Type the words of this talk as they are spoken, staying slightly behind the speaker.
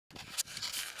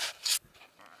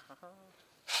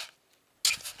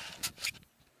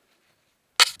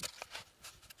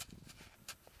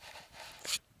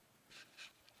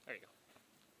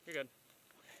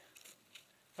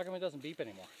How come it doesn't beep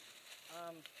anymore?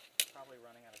 Probably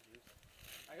running out of juice.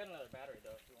 I got another battery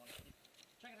though if you want to keep.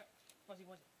 Check it out. Fuzzy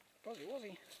Wuzzy. Fuzzy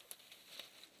Wuzzy.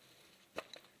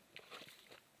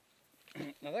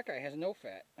 Now that guy has no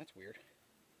fat. That's weird.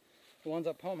 The ones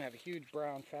up home have a huge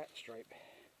brown fat stripe.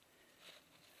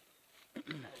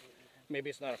 Maybe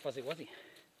it's not a Fuzzy Wuzzy.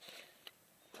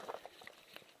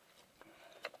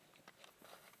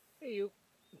 Hey you.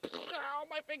 Ow,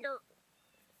 my finger.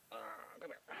 Come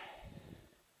here.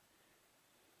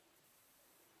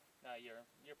 No,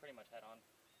 you're pretty much head on.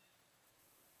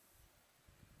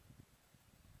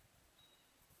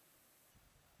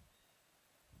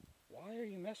 Why are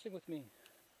you messing with me?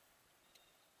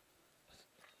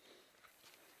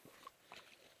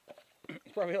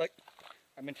 It's probably like,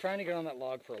 I've been trying to get on that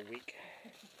log for a week.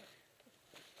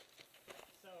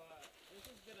 So, this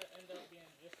is going to end up being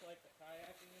just like the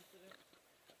kayaking incident.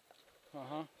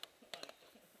 Uh-huh.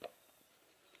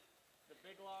 The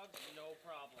big logs, no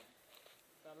problem.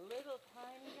 The little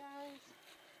tiny guys,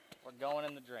 we're going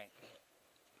in the drink.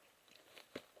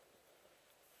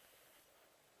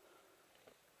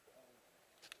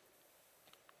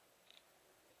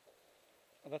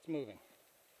 Oh, that's moving.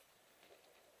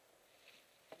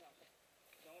 No,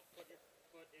 don't put your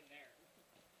foot in there.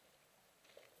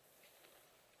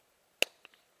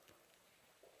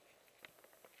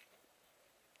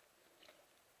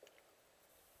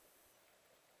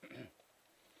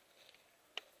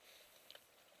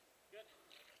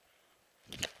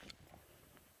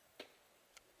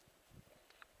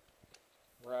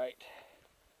 Right.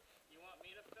 You want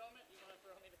me to film it? You want to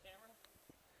throw me the camera?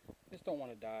 Just don't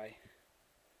want to die.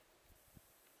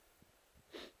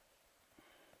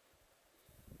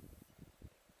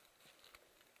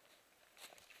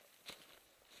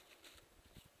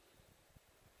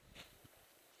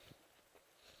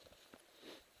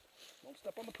 Don't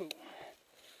step on the poo. All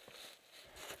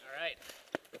right.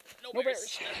 No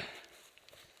bears.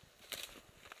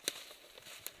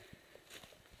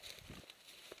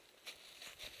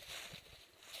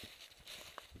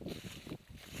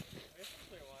 There's some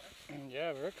clear water.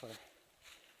 Yeah, very clear.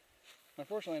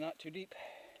 Unfortunately, not too deep.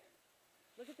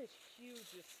 Look at this huge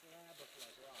slab of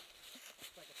like rock.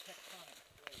 It's like a tectonic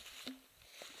plate.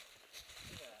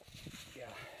 Look at that.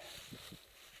 Yeah.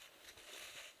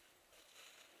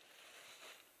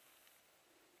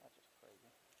 That's just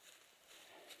crazy.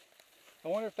 I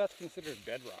wonder if that's considered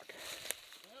bedrock.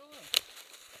 I don't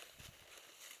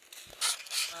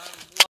know.